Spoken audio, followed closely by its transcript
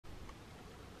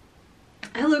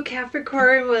Hello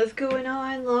Capricorn, what's going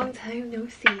on? Long time no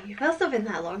see. Well, it's not been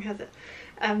that long, has it?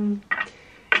 I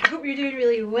hope you're doing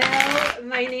really well.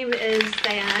 My name is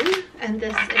Diane and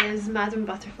this is Madam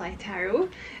Butterfly Tarot,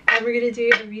 and we're going to do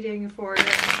a reading for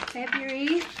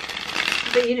February,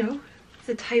 but you know, it's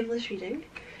a timeless reading.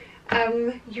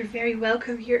 You're very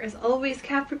welcome here as always,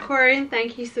 Capricorn.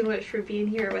 Thank you so much for being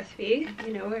here with me.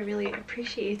 You know, I really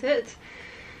appreciate it.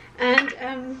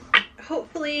 And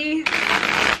hopefully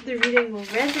the reading will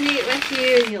resonate with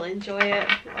you and you'll enjoy it,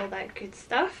 all that good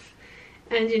stuff.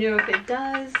 And you know, if it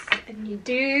does, and you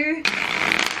do,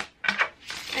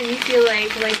 and you feel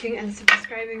like liking and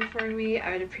subscribing for me,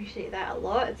 I would appreciate that a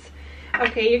lot.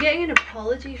 Okay, you're getting an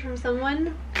apology from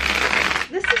someone.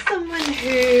 This is someone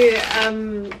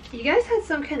who, you guys had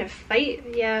some kind of fight,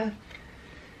 yeah.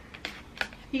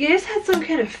 You guys had some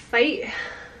kind of fight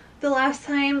the last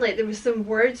time, like there was some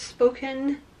words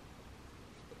spoken.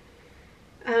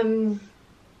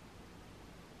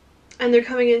 And they're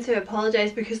coming in to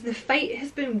apologise because the fight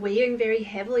has been weighing very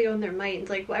heavily on their mind.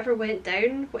 Like whatever went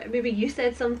down, maybe you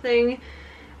said something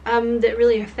that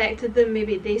really affected them,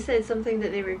 maybe they said something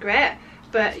that they regret,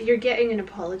 but you're getting an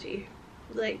apology.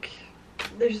 Like,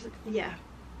 there's, yeah.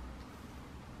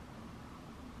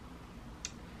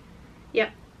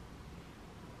 Yep.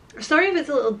 Sorry if it's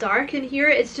a little dark in here,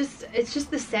 it's just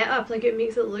the setup, like it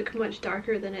makes it look much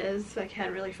darker than it is. I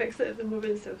can't really fix it at the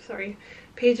moment, so sorry.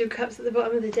 Page of Cups at the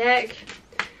bottom of the deck.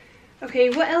 Okay,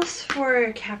 what else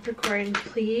for Capricorn,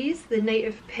 please? The Knight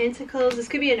of Pentacles. This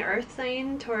could be an earth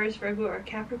sign, Taurus, Virgo, or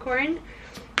Capricorn.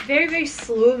 Very, very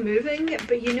slow moving,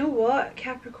 but you know what,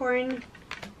 Capricorn?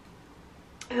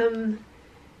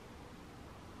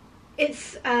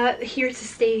 It's here to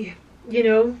stay, you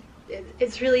know?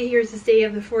 It's really here to stay.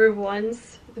 Of the Four of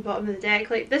Wands at the bottom of the deck.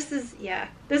 Like this is, yeah,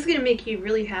 this is gonna make you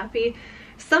really happy.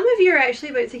 Some of you are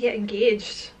actually about to get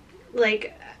engaged.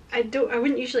 Like I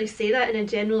wouldn't usually say that in a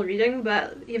general reading,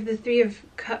 but you have the Three of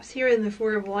Cups here and the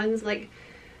Four of Wands. Like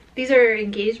these are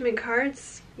engagement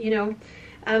cards, you know.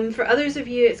 For others of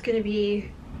you, it's gonna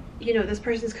be, you know, this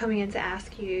person's coming in to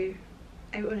ask you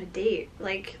out on a date.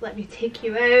 Like, let me take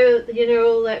you out, you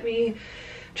know, let me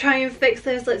try and fix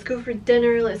this, let's go for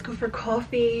dinner, let's go for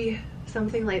coffee,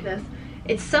 something like this.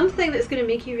 It's something that's going to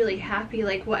make you really happy.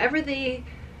 Like whatever they,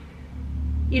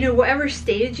 you know, whatever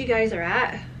stage you guys are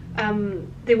at,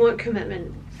 they want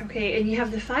commitment. Okay, and you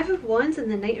have the Five of Wands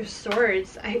and the Knight of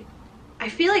Swords. I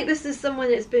feel like this is someone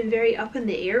that's been very up in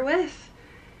the air with,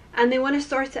 and they want to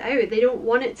sort it out. They don't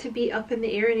want it to be up in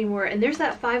the air anymore. And there's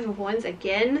that Five of Wands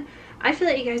again. I feel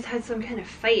like you guys had some kind of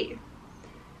fight.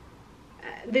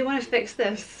 They want to fix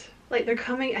this. Like they're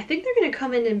coming, I think they're going to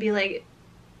come in and be like,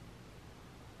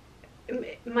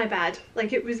 my bad,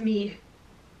 like it was me,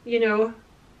 you know,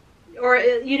 or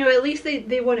you know, at least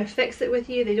they want to fix it with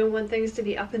you. They don't want things to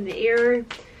be up in the air.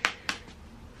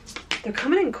 They're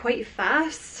coming in quite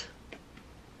fast.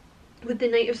 With the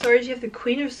Knight of Swords, you have the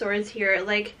Queen of Swords here.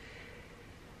 Like,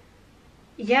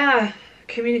 yeah,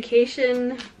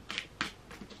 communication.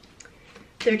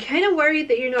 They're kind of worried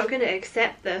that you're not going to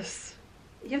accept this.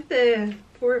 You have the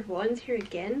Four of Wands here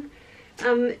again.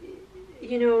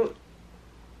 You know,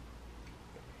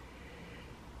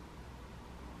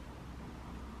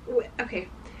 okay,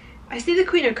 I see the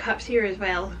Queen of Cups here as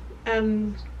well,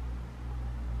 and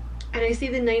I see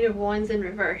the Nine of Wands in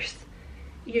reverse.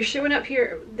 You're showing up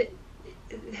here.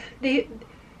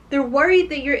 They're worried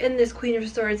that you're in this Queen of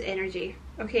Swords energy,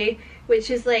 okay,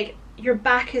 which is like your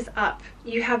back is up,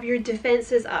 you have your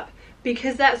defenses up.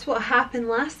 Because that's what happened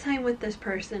last time with this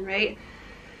person, right?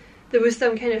 There was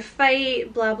some kind of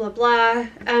fight, blah blah blah.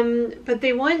 But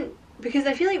they want, because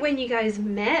I feel like when you guys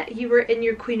met, you were in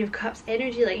your Queen of Cups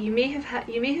energy. Like you may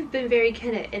have been very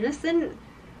kind of innocent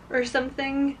or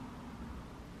something,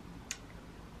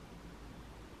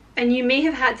 and you may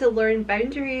have had to learn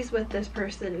boundaries with this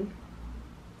person.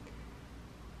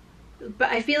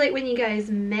 But I feel like when you guys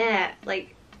met,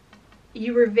 like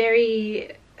you were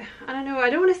very, I don't know, I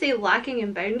don't want to say lacking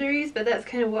in boundaries, but that's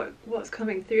kind of what's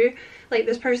coming through. Like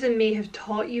this person may have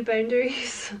taught you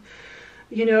boundaries,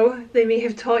 you know, they may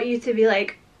have taught you to be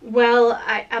like, well,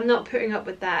 I'm not putting up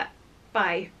with that,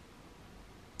 bye.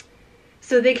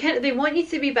 So they want you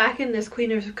to be back in this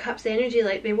Queen of Cups energy.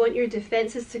 Like they want your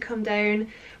defenses to come down.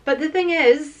 But the thing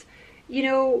is, you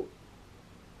know,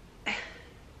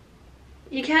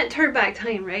 you can't turn back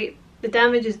time, right? The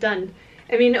damage is done.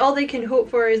 I mean, all they can hope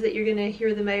for is that you're gonna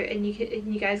hear them out and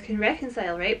you guys can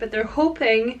reconcile, right? But they're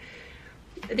hoping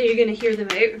that you're gonna hear them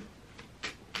out.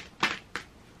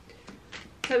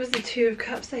 That was the Two of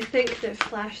Cups, I think, that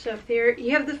flashed up there.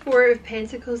 You have the Four of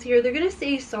Pentacles here. They're gonna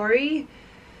say sorry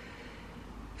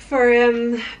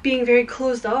for being very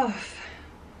closed off.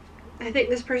 I think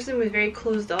this person was very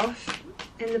closed off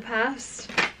in the past.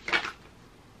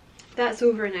 That's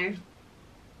over now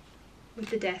with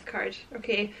the Death card.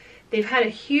 Okay, they've had a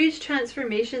huge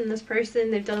transformation, this person.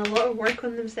 They've done a lot of work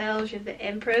on themselves. You have the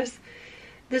Empress.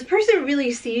 This person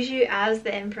really sees you as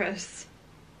the Empress.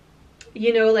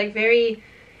 You know, like very,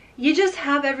 you just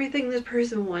have everything this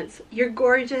person wants. You're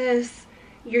gorgeous,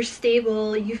 you're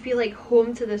stable, you feel like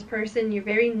home to this person, you're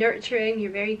very nurturing,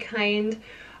 you're very kind.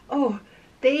 Oh,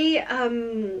 they,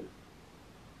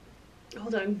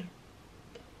 hold on.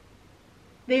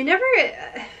 They never,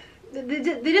 they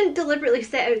didn't deliberately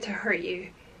set out to hurt you.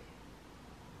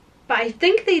 But I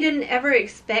think they didn't ever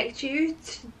expect you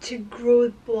to grow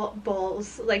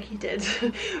balls like you did,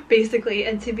 basically,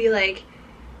 and to be like,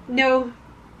 no,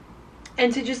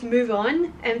 and to just move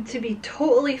on and to be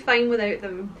totally fine without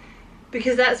them,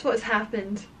 because that's what's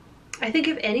happened. I think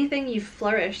if anything, you've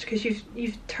flourished because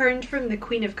you've turned from the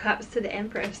Queen of Cups to the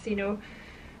Empress, you know.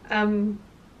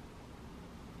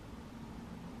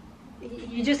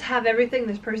 You just have everything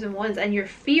this person wants, and you're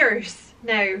fierce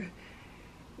now,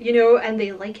 you know, and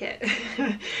they like it.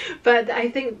 But I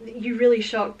think you really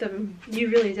shocked them, you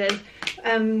really did.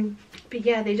 But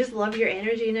yeah, they just love your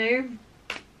energy now.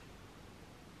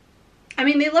 I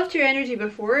mean, they loved your energy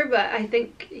before, but I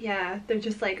think, yeah, they're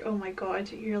just like, oh my god,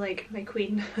 you're like my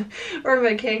queen or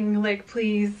my king, like,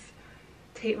 please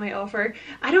take my offer.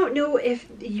 I don't know if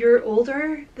you're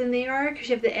older than they are, because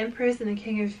you have the Empress and the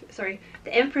King of, sorry,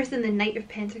 the Empress and the Knight of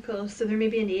Pentacles, so there may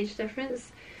be an age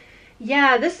difference.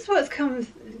 Yeah, this is what's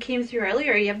came through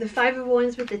earlier. You have the Five of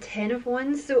Wands with the Ten of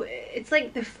Wands, so it's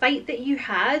like the fight that you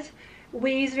had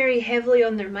weighs very heavily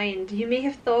on their mind. You may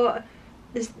have thought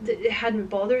it hadn't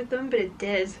bothered them, but it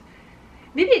did.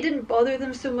 Maybe it didn't bother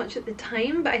them so much at the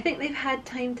time, but I think they've had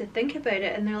time to think about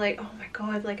it, and they're like, oh my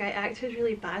god, like, I acted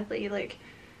really badly, like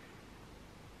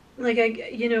I,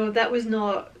 you know, that was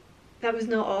not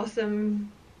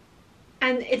awesome.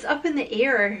 And it's up in the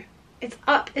air. It's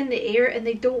up in the air, and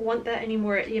they don't want that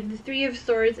anymore. You have the Three of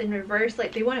Swords in reverse,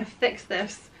 like, they want to fix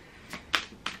this.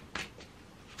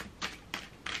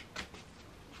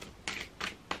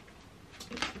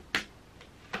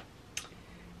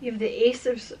 You have the Ace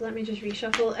of, let me just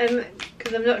reshuffle,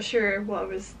 because I'm not sure what I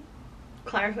was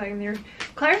clarifying there.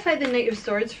 Clarify the Knight of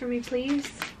Swords for me,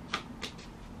 please.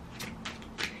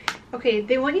 Okay,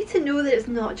 they want you to know that it's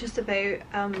not just about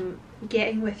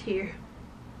getting with you.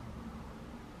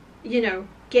 You know,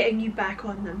 getting you back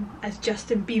on them, as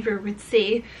Justin Bieber would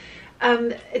say.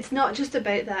 It's not just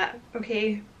about that,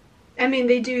 okay? I mean,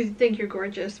 they do think you're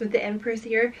gorgeous with the Empress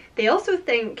here. They also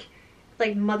think,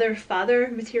 like,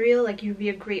 mother-father material, like you'd be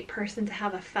a great person to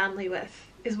have a family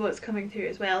with, is what's coming through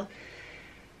as well.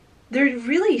 They're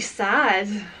really sad.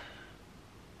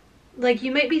 Like,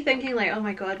 you might be thinking, like, oh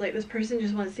my god, like, this person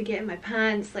just wants to get in my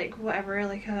pants, like, whatever,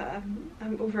 like,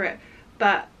 I'm over it.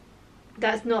 But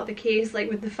that's not the case. Like,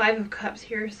 with the Five of Cups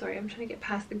here, sorry, I'm trying to get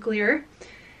past the glare.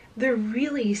 They're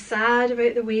really sad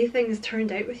about the way things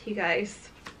turned out with you guys.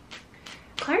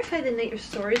 Clarify the Knight of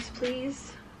Swords,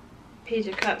 please. Page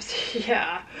of Cups.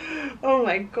 Yeah. Oh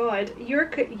my god. You're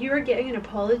getting an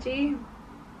apology.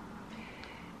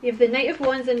 You have the Knight of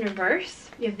Wands in reverse.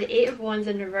 You have the Eight of Wands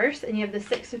in reverse. And you have the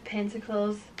Six of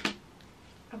Pentacles.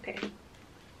 Okay.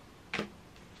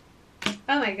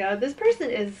 Oh my god. This person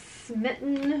is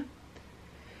smitten.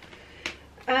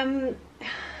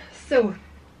 So,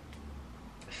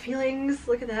 feelings.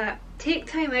 Look at that. Take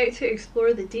time out to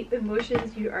explore the deep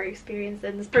emotions you are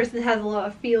experiencing. This person has a lot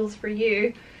of feels for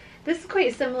you. This is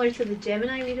quite similar to the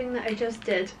Gemini reading that I just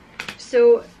did.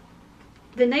 So,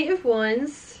 the Knight of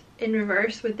Wands in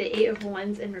reverse with the Eight of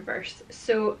Wands in reverse.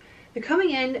 So, they're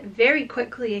coming in very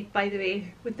quickly, by the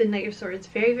way, with the Knight of Swords.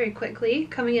 Very, very quickly.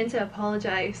 Coming in to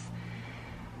apologise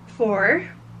for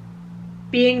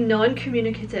being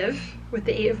non-communicative with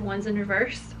the Eight of Wands in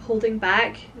reverse. Holding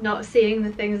back, not saying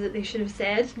the things that they should have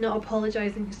said, not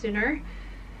apologising sooner.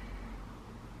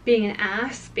 Being an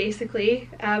ass, basically.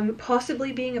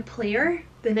 Possibly being a player.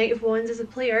 The Knight of Wands is a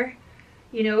player,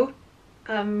 you know.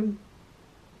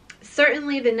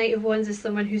 Certainly the Knight of Wands is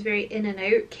someone who's very in and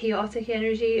out, chaotic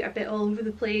energy, a bit all over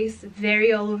the place,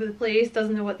 very all over the place,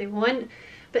 doesn't know what they want.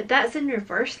 But that's in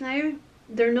reverse now.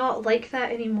 They're not like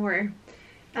that anymore.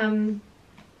 And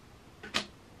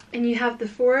you have the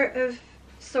Four of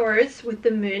Swords with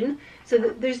the Moon. So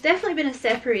there's definitely been a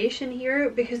separation here,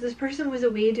 because this person was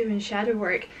away doing shadow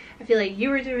work. I feel like you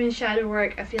were doing shadow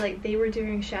work. I feel like they were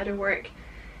doing shadow work.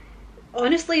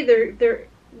 Honestly, they're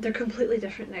completely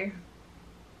different now.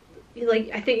 like,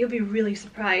 I think you'll be really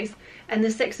surprised. And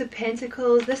the Six of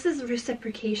Pentacles, this is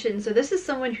reciprocation. So this is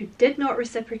someone who did not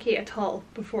reciprocate at all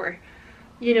before,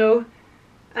 you know.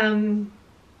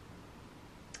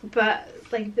 But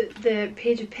like the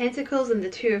Page of Pentacles and the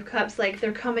Two of Cups, like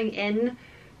they're coming in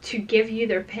to give you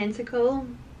their pentacle.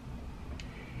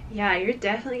 Yeah, you're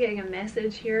definitely getting a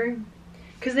message here.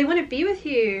 Because they want to be with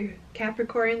you,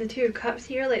 Capricorn. The Two of Cups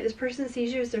here, like this person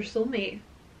sees you as their soulmate.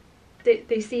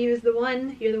 They see you as the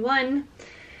one, you're the one.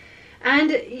 And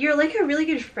you're like a really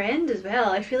good friend as well.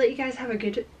 I feel like you guys have a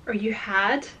good, or you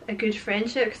had a good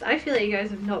friendship, because I feel like you guys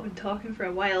have not been talking for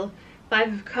a while.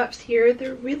 Five of Cups here,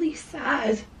 they're really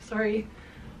sad. Sorry.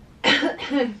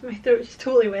 My throat just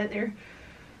totally went there.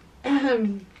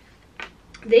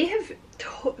 They have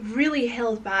really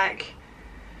held back.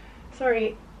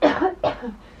 Sorry.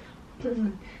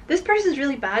 This person's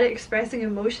really bad at expressing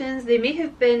emotions. They may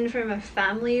have been from a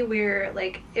family where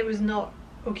like it was not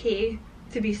okay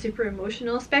to be super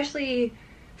emotional, especially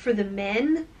for the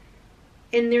men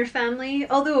in their family.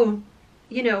 Although,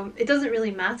 you know, it doesn't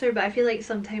really matter, but I feel like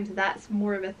sometimes that's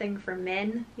more of a thing for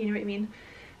men, you know what I mean?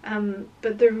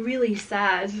 But they're really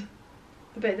sad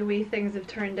about the way things have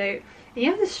turned out. And you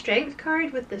have the Strength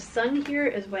card with the Sun here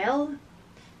as well.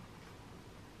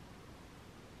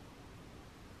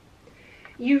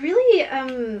 You really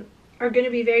are going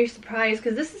to be very surprised,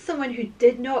 because this is someone who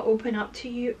did not open up to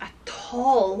you at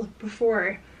all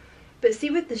before. But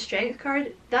see, with the Strength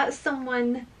card, that's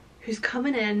someone who's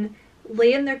coming in,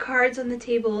 laying their cards on the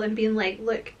table and being like,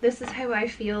 look, this is how I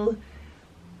feel.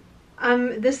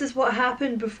 This is what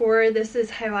happened before. This is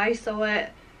how I saw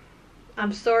it.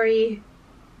 I'm sorry.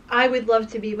 I would love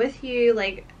to be with you.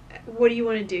 Like, what do you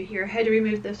want to do here? How do we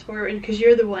move this forward? Because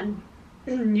you're the one.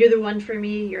 You're the one for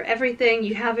me. You're everything.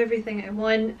 You have everything I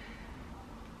want.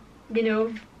 You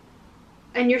know?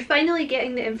 And you're finally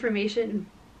getting the information.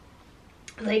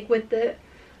 Like with the...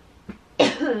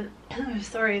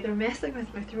 Sorry, they're messing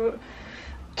with my throat.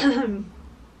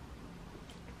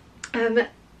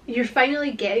 You're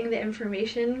finally getting the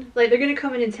information. Like, they're going to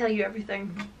come in and tell you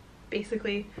everything,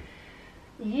 basically.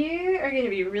 You are going to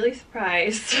be really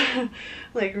surprised.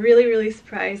 Like, really, really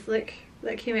surprised. Look,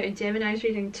 that came out in Gemini's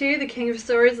reading too. The King of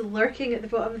Swords lurking at the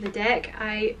bottom of the deck.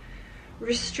 I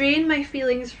restrain my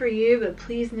feelings for you, but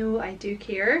please know I do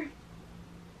care.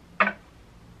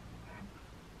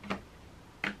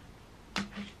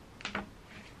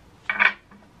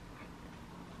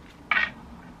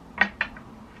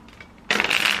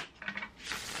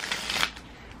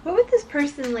 What would this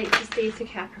person like to say to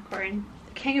Capricorn?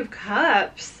 The King of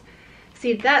Cups.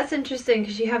 See, that's interesting,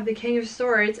 because you have the King of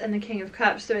Swords and the King of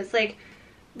Cups. So it's like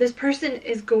this person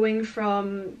is going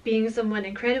from being someone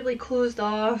incredibly closed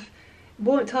off,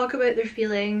 won't talk about their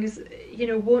feelings, you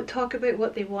know, won't talk about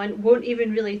what they want, won't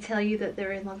even really tell you that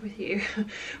they're in love with you,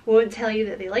 won't tell you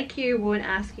that they like you, won't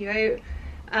ask you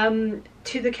out,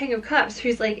 to the King of Cups,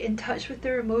 who's like in touch with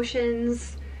their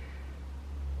emotions.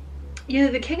 You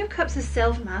know, the King of Cups is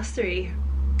self-mastery.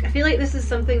 I feel like this is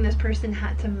something this person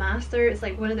had to master. It's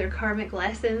like one of their karmic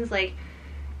lessons, like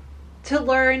to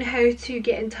learn how to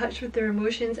get in touch with their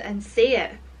emotions and say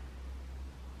it,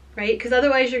 right? Because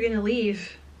otherwise you're going to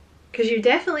leave. Because you're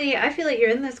definitely, I feel like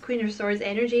you're in this Queen of Swords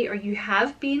energy, or you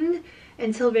have been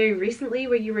until very recently,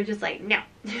 where you were just like, no,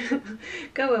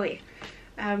 go away.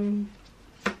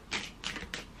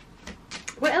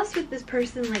 What else would this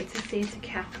person like to say to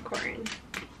Capricorn?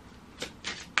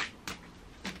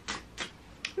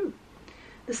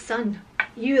 The Sun.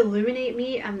 You illuminate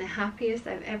me. I'm the happiest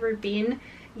I've ever been.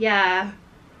 Yeah,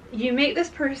 you make this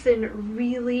person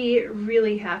really,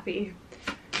 really happy.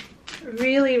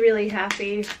 Really, really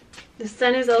happy. The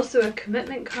Sun is also a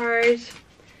commitment card.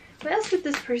 What else would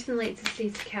this person like to say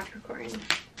to Capricorn?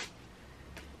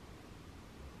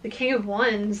 The King of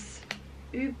Wands.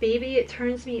 Ooh, baby, it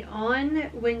turns me on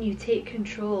when you take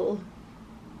control.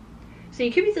 So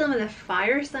you could be dealing with a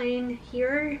fire sign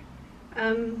here.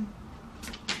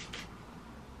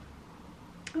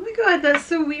 Oh my god, that's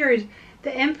so weird.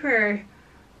 The Emperor.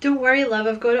 Don't worry, love,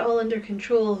 I've got it all under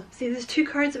control. See, there's two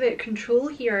cards about control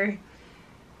here.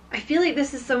 I feel like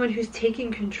this is someone who's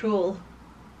taking control.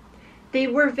 They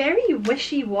were very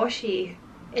wishy-washy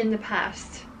in the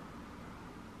past.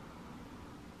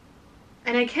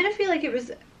 And I kind of feel like it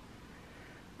was...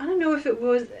 I don't know if it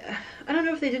was... I don't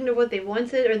know if they didn't know what they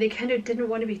wanted, or they kind of didn't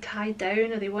want to be tied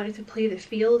down, or they wanted to play the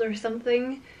field or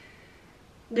something.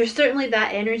 There's certainly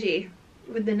that energy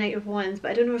with the Knight of Wands,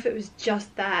 but I don't know if it was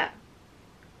just that.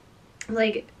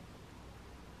 Like,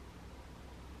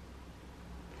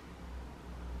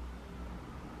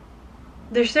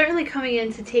 they're certainly coming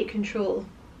in to take control.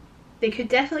 They could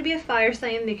definitely be a fire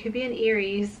sign, they could be an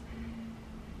Aries,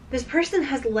 This person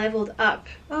has leveled up.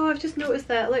 Oh, I've just noticed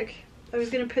that. Look, I was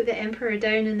going to put the Emperor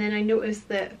down and then I noticed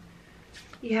that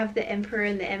you have the Emperor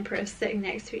and the Empress sitting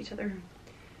next to each other.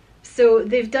 So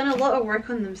they've done a lot of work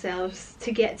on themselves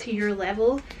to get to your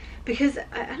level, because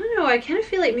I don't know, I kind of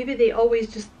feel like maybe they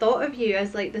always just thought of you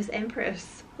as like this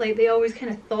Empress. Like they always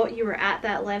kind of thought you were at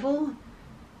that level.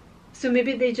 So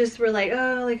maybe they just were like,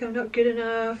 oh, like I'm not good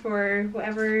enough or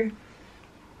whatever.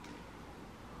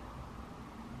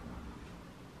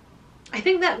 I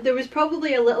think that there was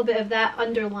probably a little bit of that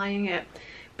underlying it,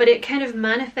 but it kind of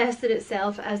manifested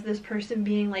itself as this person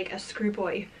being like a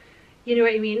screwboy. You know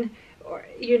what I mean? Or,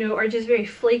 you know, or just very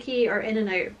flaky or in and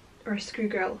out, or a screw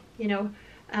girl, you know.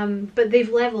 But they've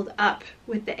leveled up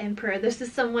with the Emperor. This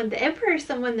is someone, the Emperor is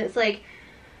someone that's like,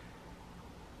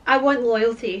 I want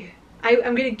loyalty.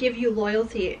 I'm going to give you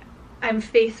loyalty. I'm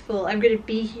faithful. I'm going to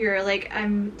be here. Like,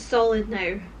 I'm solid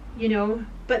now, you know.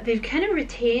 But they've kind of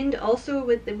retained also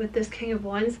with this King of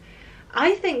Wands.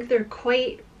 I think they're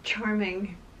quite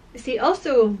charming. See,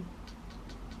 also,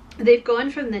 they've gone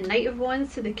from the Knight of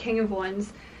Wands to the King of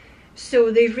Wands.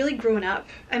 So they've really grown up.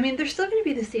 I mean, they're still going to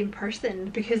be the same person,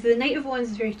 because the Knight of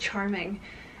Wands is very charming,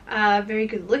 very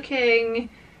good looking,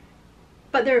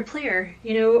 but they're a player,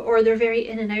 you know, or they're very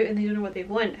in and out and they don't know what they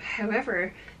want.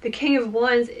 However, the King of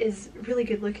Wands is really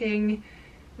good looking,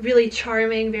 really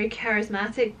charming, very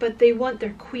charismatic, but they want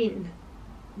their queen,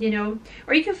 you know.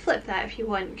 Or you can flip that if you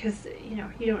want, because, you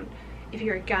know, you don't, if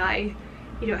you're a guy,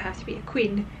 you don't have to be a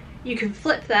queen. You can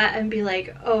flip that and be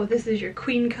like, oh, this is your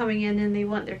queen coming in and they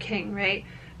want their king, right?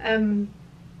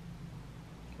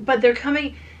 But they're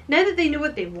coming, now that they know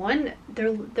what they want,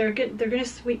 they're gonna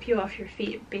sweep you off your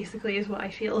feet, basically, is what I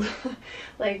feel.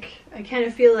 Like, I kind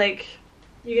of feel like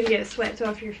you're gonna get swept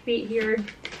off your feet here.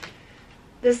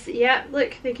 This, yeah,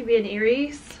 look, they could be an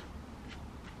Aries.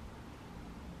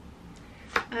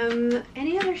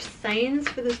 Any other signs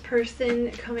for this person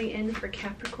coming in for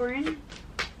Capricorn?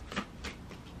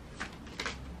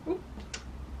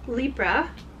 Libra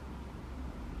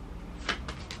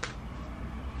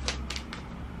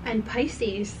and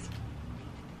Pisces.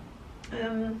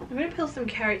 I'm going to pull some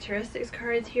characteristics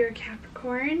cards here,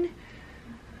 Capricorn.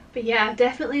 But yeah,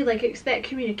 definitely like expect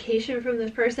communication from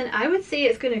this person. I would say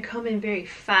it's going to come in very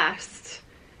fast,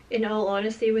 in all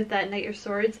honesty, with that Knight of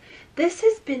Swords. This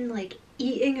has been like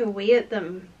eating away at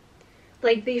them.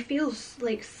 Like they feel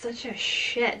like such a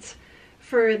shit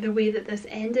for the way that this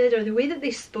ended, or the way that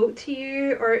they spoke to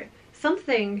you, or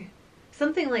something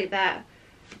like that.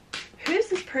 Who is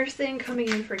this person coming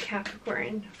in for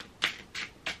Capricorn?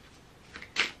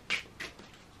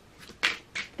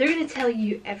 They're going to tell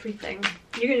you everything.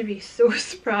 You're going to be so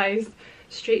surprised.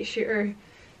 Straight shooter.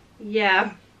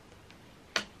 Yeah.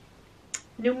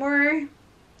 No more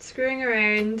screwing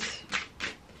around.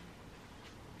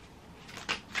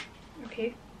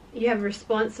 Okay. You have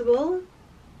responsible.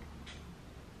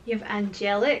 You have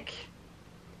angelic.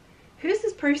 Who's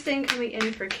this person coming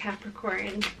in for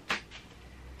Capricorn?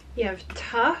 You have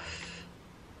tough.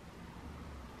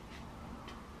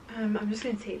 I'm just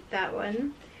going to take that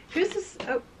one. Who's this?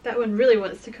 Oh, that one really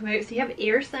wants to come out. So you have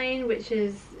air sign, which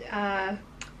is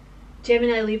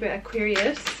Gemini, Libra,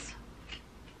 Aquarius.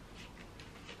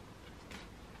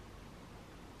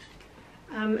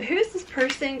 Who's this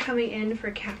person coming in for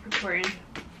Capricorn?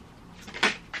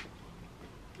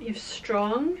 You have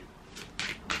strong,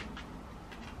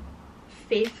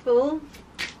 faithful,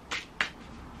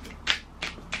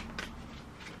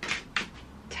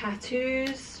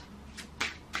 tattoos.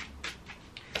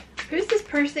 Who's this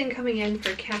person coming in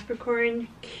for Capricorn?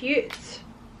 Cute,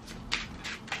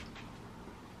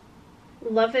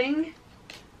 loving,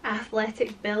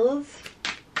 athletic build,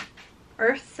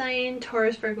 earth sign,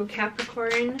 Taurus, Virgo,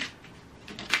 Capricorn.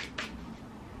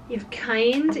 You have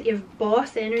kind, you have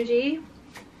boss energy.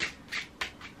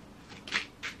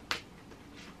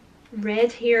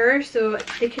 Red hair, so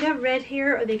they could have red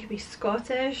hair or they could be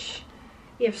Scottish.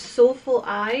 You have soulful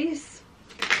eyes.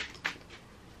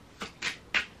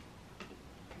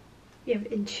 You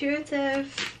have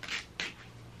intuitive.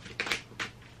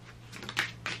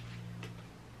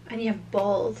 And you have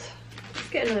bald. Let's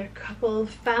get another couple.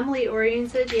 Family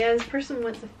oriented. Yeah, this person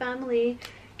wants a family.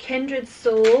 Kindred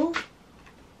soul.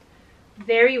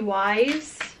 Very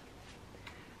wise.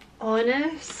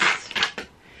 Honest.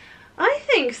 I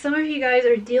think some of you guys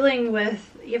are dealing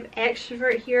with, you have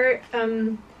extrovert here,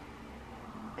 and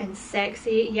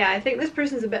sexy. Yeah, I think this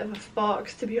person's a bit of a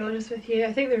fox, to be honest with you.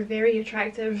 I think they're very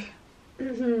attractive.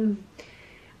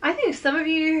 I think some of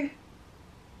you,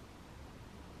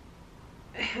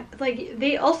 like,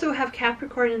 they also have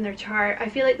Capricorn in their chart. I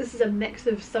feel like this is a mix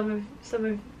of some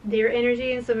of their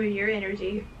energy and some of your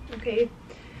energy. Okay.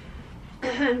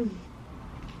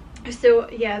 So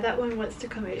yeah, that one wants to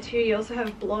come out too. You also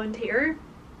have blonde hair.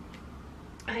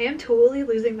 I am totally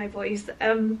losing my voice.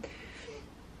 I'm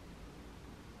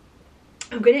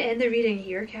going to end the reading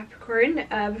here, Capricorn,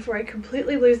 before I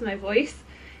completely lose my voice.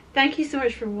 Thank you so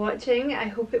much for watching. I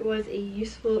hope it was a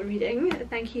useful reading.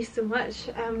 Thank you so much.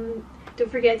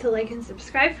 Don't forget to like and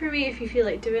subscribe for me if you feel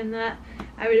like doing that.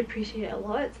 I would appreciate it a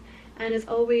lot. And as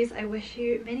always, I wish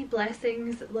you many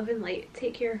blessings, love and light.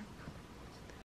 Take care.